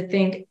started to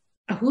think,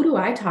 who do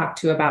I talk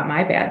to about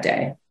my bad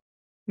day?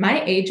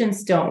 My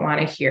agents don't want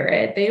to hear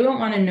it. They don't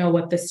want to know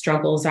what the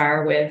struggles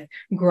are with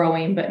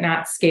growing but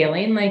not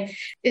scaling. Like,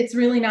 it's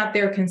really not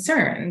their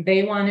concern.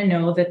 They want to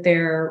know that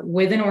they're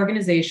with an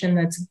organization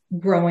that's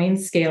growing,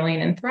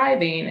 scaling, and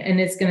thriving, and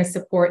it's going to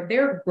support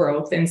their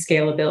growth and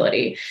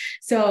scalability.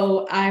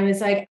 So I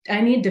was like, I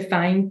need to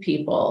find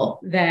people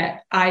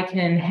that I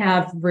can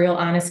have real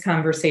honest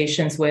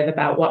conversations with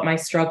about what my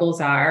struggles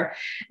are,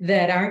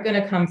 that aren't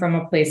going to come from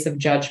a place of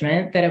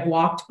judgment, that have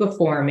walked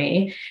before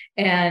me.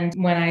 And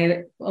when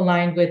I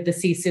aligned with the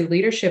CISU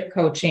leadership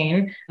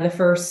coaching, the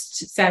first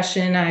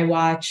session I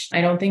watched,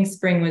 I don't think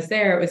Spring was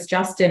there, it was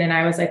Justin. And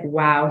I was like,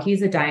 wow,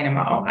 he's a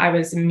dynamo. I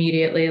was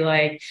immediately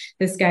like,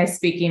 this guy's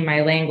speaking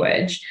my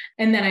language.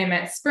 And then I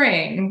met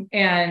Spring,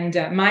 and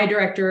my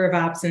director of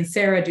ops and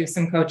Sarah do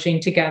some coaching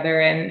together.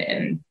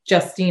 And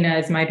Justina,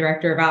 as my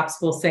director of ops,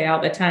 will say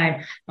all the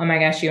time, oh my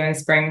gosh, you and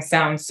Spring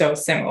sound so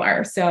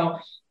similar. So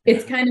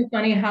it's kind of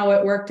funny how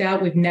it worked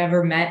out. We've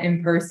never met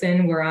in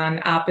person. We're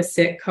on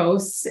opposite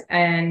coasts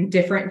and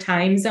different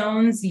time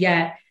zones,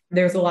 yet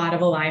there's a lot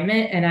of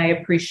alignment. And I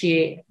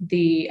appreciate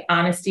the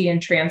honesty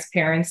and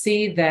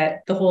transparency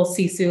that the whole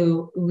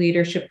CISU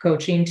leadership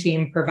coaching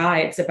team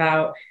provides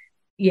about,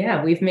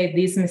 yeah, we've made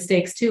these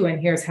mistakes too,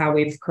 and here's how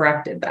we've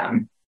corrected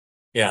them.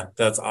 Yeah,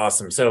 that's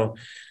awesome. So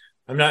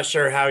I'm not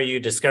sure how you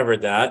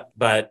discovered that,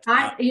 but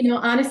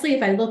honestly,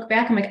 if I look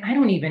back, I'm like, I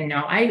don't even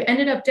know. I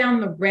ended up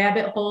down the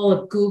rabbit hole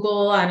of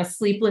Google on a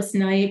sleepless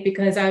night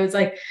because I was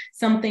like,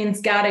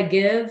 something's got to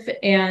give.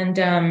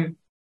 And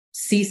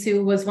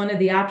Sisu was one of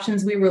the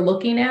options we were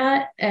looking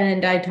at.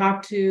 And I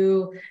talked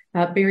to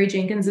Barry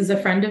Jenkins is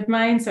a friend of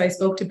mine. So I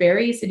spoke to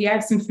Barry. He said, yeah, I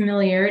have some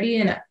familiarity.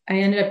 And I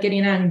ended up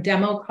getting on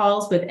demo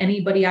calls with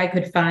anybody I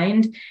could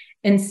find.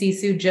 And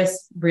Sisu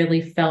just really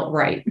felt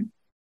right.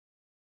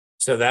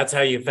 So that's how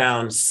you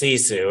found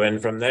Sisu.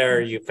 And from there,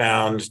 you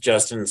found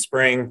Justin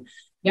Spring.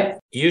 Yep.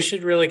 You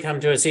should really come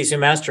to a Sisu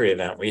Mastery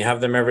event. We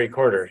have them every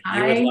quarter.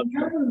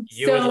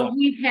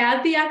 We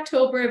had the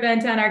October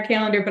event on our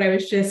calendar, but I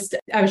was just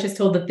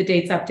told that the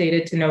date's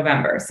updated to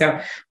November.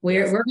 So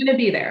we're going to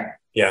be there.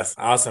 Yes.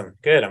 Awesome.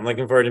 Good. I'm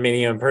looking forward to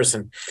meeting you in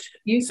person.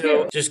 You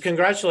too. Just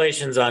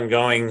congratulations on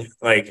going.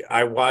 Like,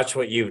 I watch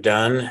what you've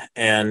done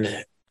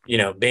and,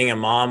 being a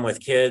mom with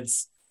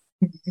kids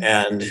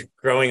and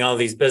growing all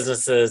these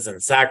businesses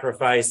and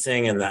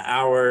sacrificing and the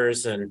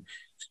hours and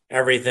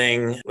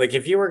everything. Like,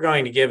 if you were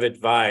going to give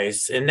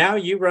advice, and now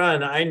you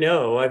run, I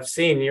know I've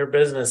seen your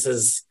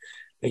businesses,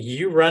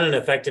 you run an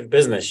effective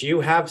business.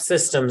 You have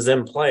systems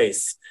in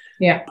place.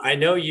 Yeah. I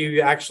know you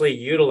actually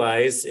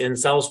utilize in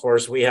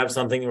Salesforce, we have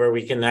something where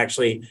we can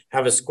actually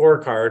have a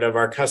scorecard of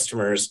our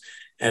customers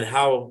and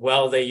how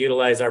well they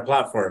utilize our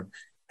platform.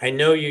 I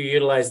know you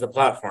utilize the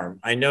platform.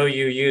 I know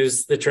you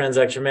use the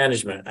transaction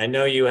management. I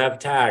know you have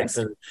tags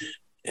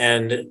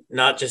and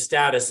not just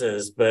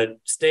statuses, but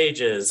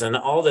stages and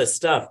all this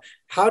stuff.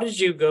 How did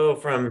you go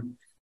from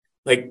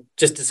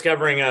just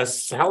discovering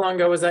us? How long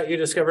ago was that you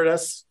discovered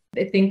us?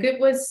 I think it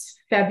was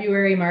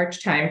February,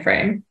 March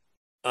timeframe.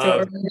 So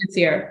early this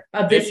year.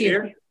 This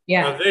year?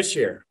 Yeah. Of this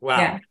year. Wow.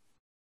 Yeah.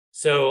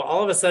 So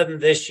all of a sudden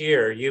this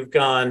year, you've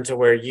gone to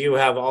where you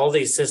have all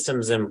these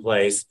systems in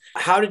place.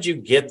 How did you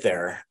get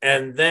there?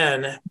 And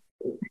then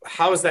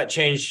how has that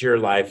changed your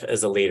life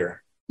as a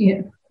leader?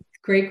 Yeah.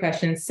 Great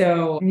question.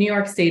 So New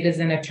York State is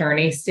an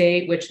attorney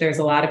state, which there's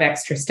a lot of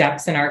extra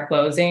steps in our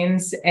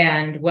closings.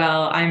 And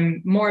while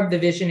I'm more of the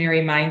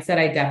visionary mindset,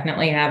 I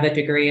definitely have a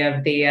degree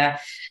of the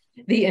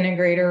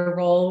integrator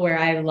role where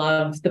I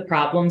love the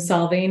problem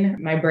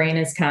solving. My brain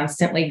is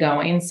constantly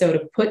going. So to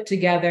put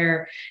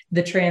together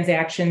the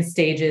transaction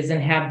stages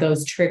and have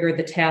those trigger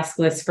the task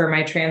list for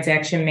my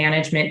transaction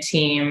management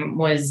team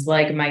was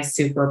like my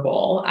Super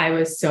Bowl. I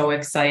was so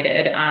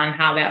excited on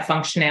how that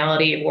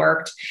functionality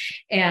worked.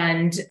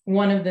 And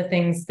one of the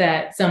things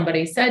that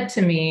somebody said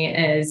to me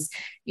is,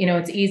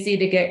 it's easy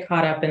to get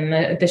caught up in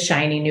the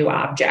shiny new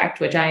object,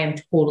 which I am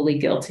totally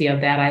guilty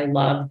of that. I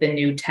love the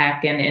new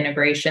tech and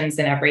integrations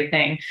and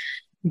everything.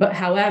 But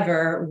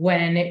however,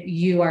 when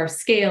you are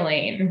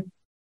scaling,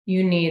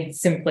 you need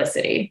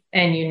simplicity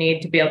and you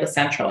need to be able to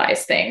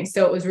centralize things.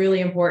 So it was really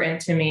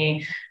important to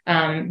me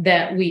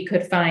that we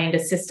could find a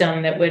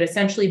system that would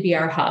essentially be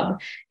our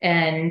hub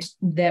and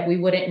that we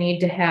wouldn't need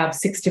to have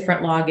 6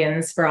 different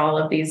logins for all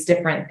of these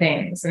different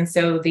things. And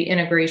so the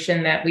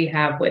integration that we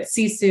have with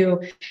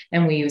Sisu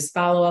and we use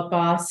Follow Up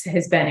Boss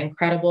has been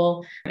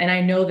incredible. And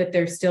I know that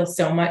there's still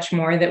so much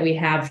more that we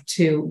have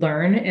to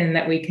learn and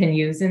that we can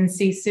use in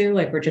Sisu.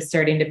 Like, we're just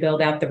starting to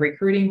build out the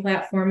recruiting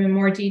platform in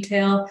more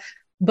detail.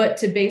 But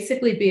to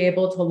basically be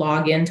able to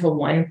log into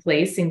one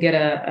place and get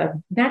a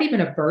not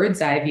even a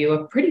bird's eye view,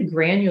 a pretty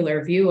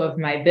granular view of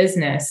my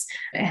business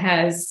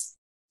has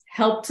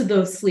helped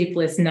those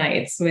sleepless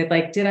nights with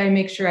did I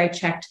make sure I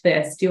checked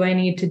this? Do I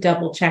need to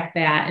double check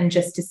that? And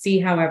just to see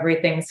how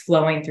everything's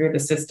flowing through the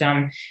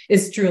system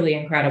is truly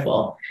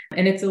incredible.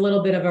 And it's a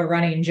little bit of a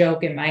running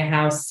joke in my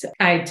house.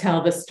 I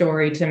tell the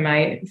story to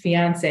my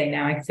fiance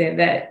now. I say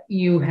that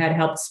you had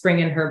helped Spring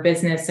in her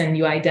business and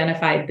you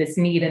identified this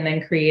need and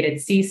then created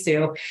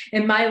Sisu.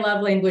 And my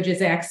love language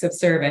is acts of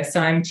service.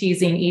 So I'm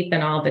teasing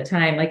Ethan all the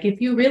time.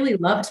 If you really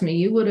loved me,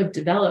 you would have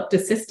developed a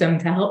system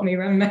to help me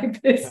run my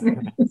business.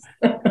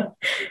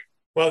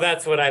 Well,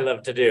 that's what I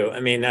love to do. I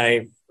mean,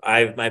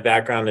 my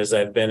background is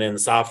I've been in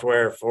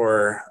software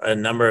for a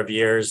number of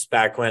years.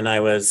 Back when I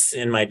was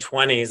in my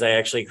 20s, I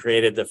actually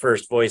created the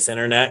first voice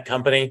internet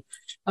company.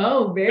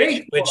 Oh, very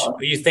cool. Which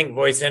you think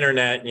voice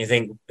internet and you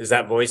think, is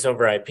that voice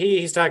over IP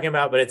he's talking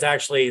about? But it's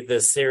actually the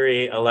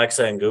Siri,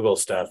 Alexa, and Google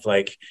stuff.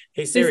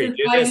 Hey, Siri, this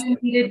is why you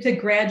needed to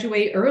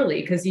graduate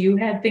early because you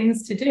had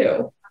things to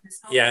do.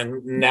 Yeah,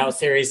 and now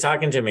Siri's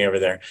talking to me over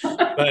there.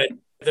 But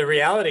the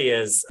reality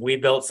is we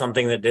built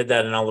something that did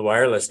that in all the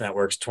wireless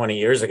networks 20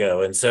 years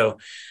ago. And so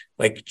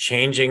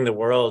changing the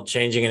world,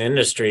 changing an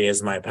industry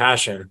is my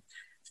passion.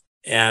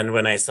 And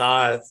when I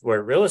saw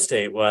where real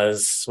estate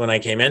was, when I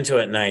came into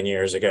it 9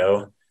 years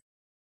ago,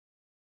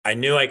 I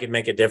knew I could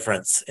make a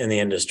difference in the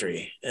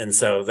industry. And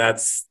so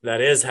that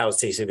is how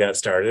Sisu got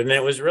started. And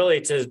it was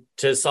really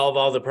to solve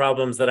all the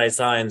problems that I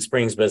saw in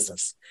Spring's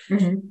business.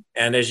 Mm-hmm.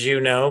 And as you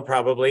know,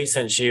 probably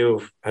since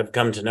you have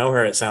come to know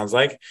her, it sounds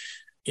like,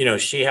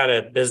 she had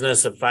a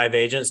business of 5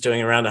 agents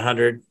doing around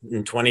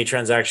 120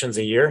 transactions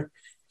a year.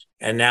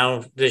 And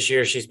now this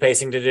year, she's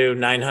pacing to do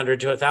 900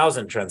 to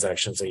 1,000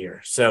 transactions a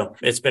year. So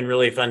it's been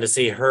really fun to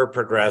see her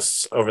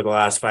progress over the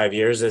last 5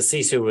 years, as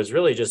Sisu was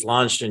really just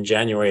launched in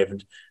January of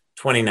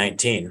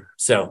 2019.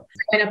 So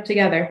right up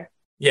together.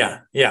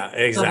 Yeah,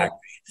 exactly.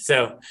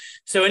 So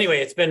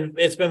anyway,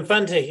 it's been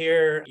fun to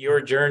hear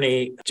your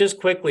journey. Just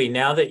quickly,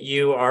 now that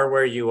you are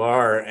where you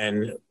are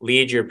and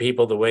lead your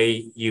people the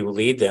way you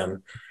lead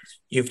them,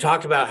 you've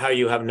talked about how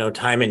you have no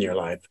time in your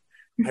life.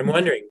 I'm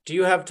wondering, do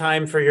you have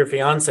time for your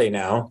fiance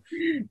now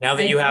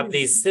that you have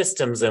these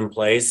systems in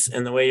place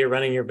and the way you're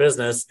running your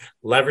business,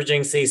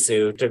 leveraging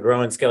Sisu to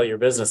grow and scale your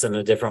business in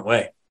a different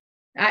way?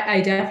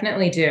 I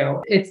definitely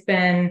do. It's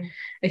been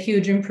a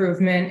huge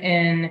improvement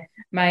in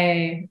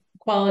my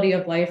quality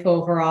of life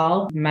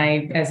overall.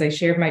 As I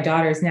shared, my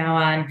daughter's now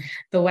on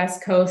the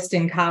West Coast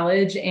in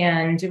college,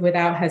 and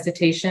without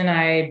hesitation,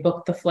 I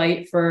booked the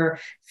flight for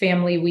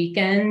family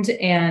weekend,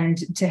 and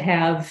to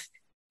have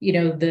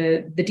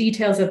the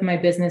details of my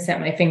business at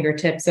my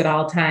fingertips at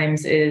all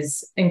times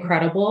is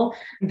incredible.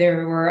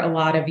 There were a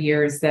lot of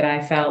years that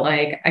I felt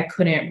like I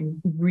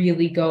couldn't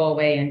really go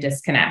away and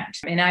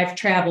disconnect. And I've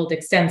traveled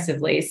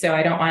extensively, so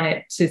I don't want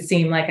it to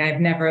seem like I've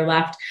never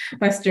left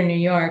Western New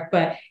York,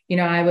 but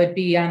I would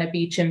be on a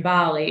beach in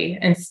Bali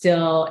and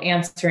still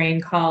answering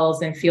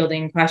calls and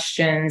fielding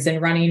questions and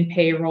running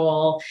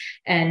payroll,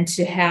 and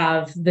to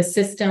have the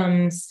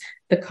systems,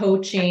 the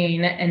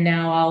coaching, and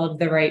now all of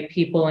the right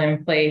people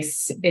in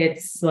place,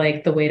 it's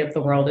like the weight of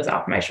the world is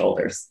off my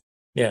shoulders.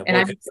 Yeah. And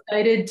I'm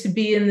excited to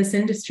be in this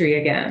industry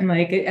again.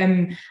 Like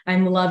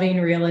I'm loving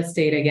real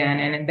estate again.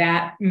 And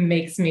that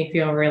makes me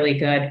feel really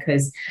good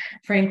because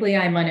frankly,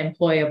 I'm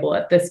unemployable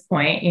at this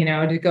point.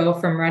 To go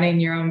from running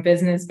your own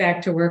business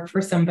back to work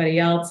for somebody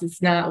else,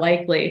 it's not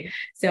likely.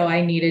 So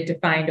I needed to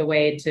find a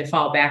way to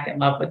fall back in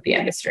love with the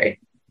industry.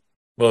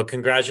 Well,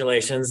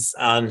 congratulations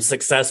on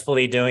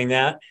successfully doing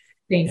that.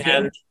 Thank you.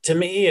 And to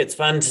me, it's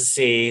fun to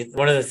see.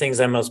 One of the things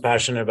I'm most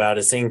passionate about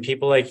is seeing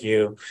people like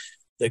you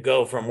that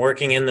go from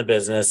working in the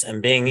business and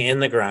being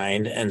in the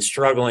grind and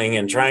struggling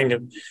and trying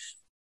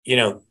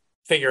to,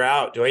 figure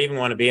out, do I even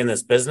want to be in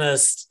this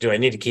business? Do I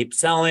need to keep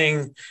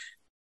selling?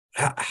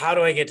 How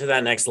do I get to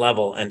that next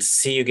level? And to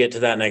see you get to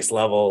that next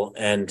level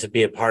and to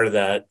be a part of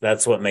that,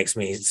 that's what makes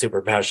me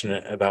super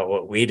passionate about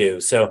what we do.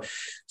 So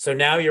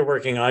now you're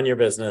working on your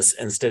business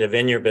instead of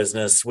in your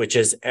business, which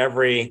is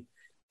every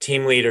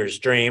team leader's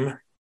dream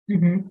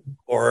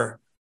or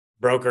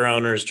broker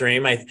owner's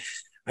dream. I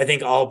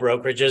think all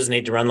brokerages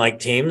need to run like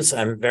teams.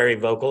 I'm very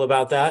vocal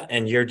about that,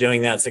 and you're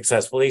doing that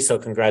successfully. So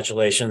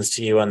congratulations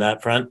to you on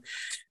that front.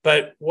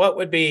 But what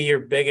would be your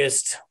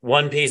biggest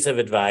one piece of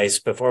advice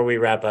before we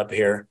wrap up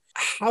here?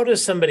 How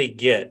does somebody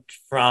get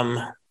from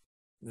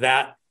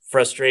that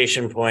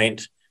frustration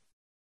point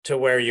to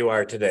where you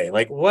are today?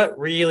 Like, what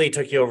really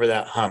took you over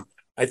that hump?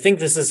 I think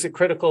this is a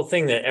critical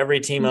thing that every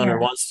team owner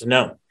wants to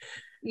know.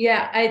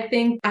 Yeah, I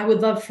think I would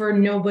love for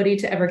nobody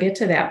to ever get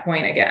to that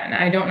point again.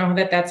 I don't know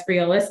that that's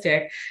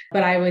realistic,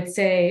 but I would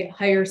say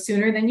hire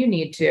sooner than you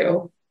need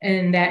to.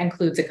 And that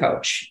includes a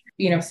coach.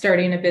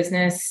 Starting a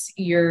business,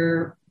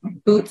 you're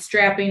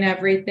bootstrapping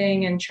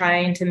everything and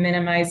trying to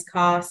minimize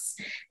costs.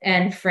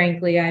 And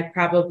frankly, I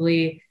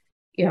probably,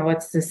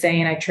 what's the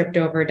saying? I tripped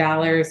over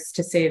dollars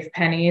to save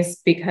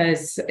pennies,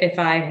 because if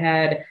I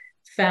had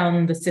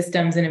found the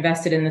systems and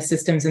invested in the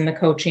systems and the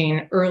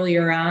coaching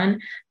earlier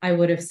on, I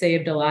would have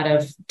saved a lot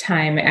of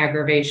time,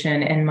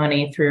 aggravation, and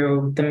money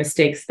through the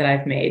mistakes that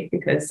I've made,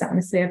 because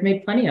honestly, I've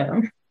made plenty of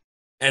them.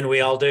 And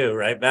we all do,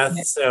 right, Beth?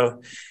 Yeah.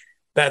 So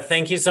Beth,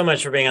 thank you so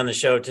much for being on the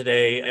show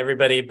today.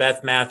 Everybody,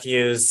 Beth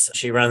Matthews,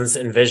 she runs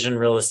Envision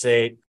Real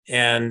Estate.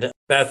 And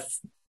Beth,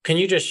 can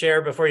you just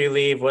share before you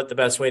leave what the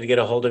best way to get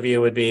a hold of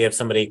you would be if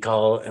somebody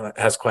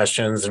has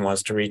questions and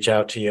wants to reach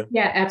out to you?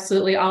 Yeah,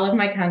 absolutely. All of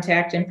my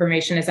contact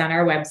information is on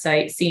our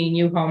website,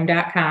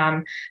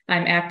 seeingyouhome.com.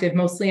 I'm active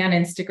mostly on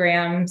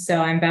Instagram.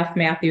 So I'm Beth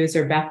Matthews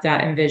or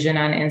Beth.envision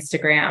on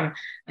Instagram.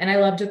 And I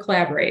love to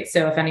collaborate.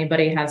 So if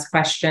anybody has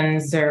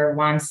questions or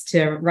wants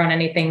to run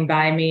anything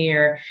by me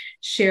or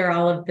share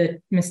all of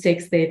the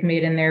mistakes they've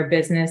made in their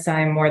business,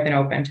 I'm more than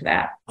open to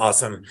that.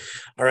 Awesome.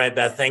 All right,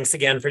 Beth, thanks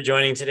again for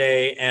joining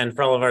today. And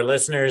for all of our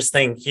listeners,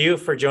 thank you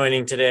for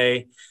joining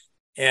today.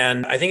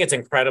 And I think it's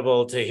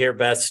incredible to hear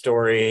Beth's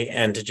story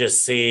and to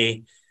just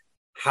see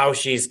how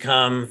she's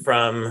come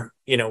from,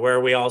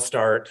 where we all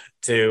start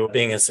to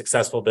being a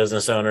successful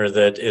business owner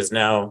that is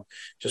now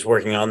just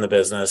working on the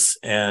business.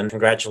 And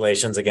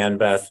congratulations again,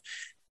 Beth.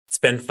 It's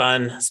been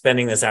fun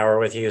spending this hour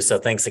with you. So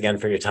thanks again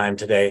for your time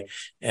today.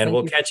 And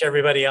we'll catch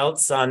everybody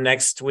else on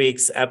next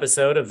week's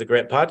episode of the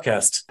Grit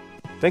Podcast.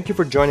 Thank you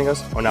for joining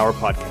us on our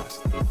podcast.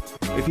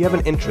 If you have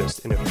an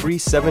interest in a free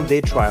 7-day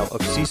trial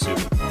of Sisu,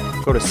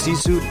 go to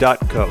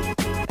sisu.co,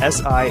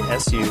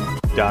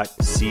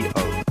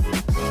 sisu.co.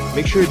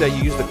 Make sure that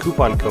you use the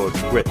coupon code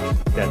GRIT,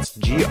 that's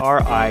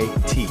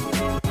GRIT,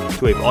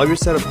 to waive all your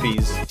setup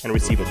fees and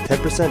receive a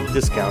 10%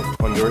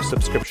 discount on your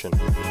subscription.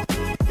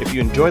 If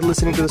you enjoyed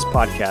listening to this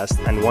podcast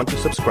and want to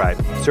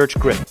subscribe, search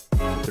GRIT,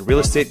 the Real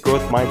Estate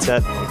Growth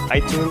Mindset, on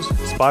iTunes,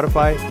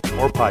 Spotify,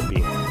 or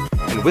Podbean.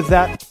 And with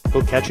that,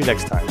 We'll catch you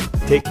next time.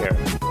 Take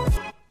care.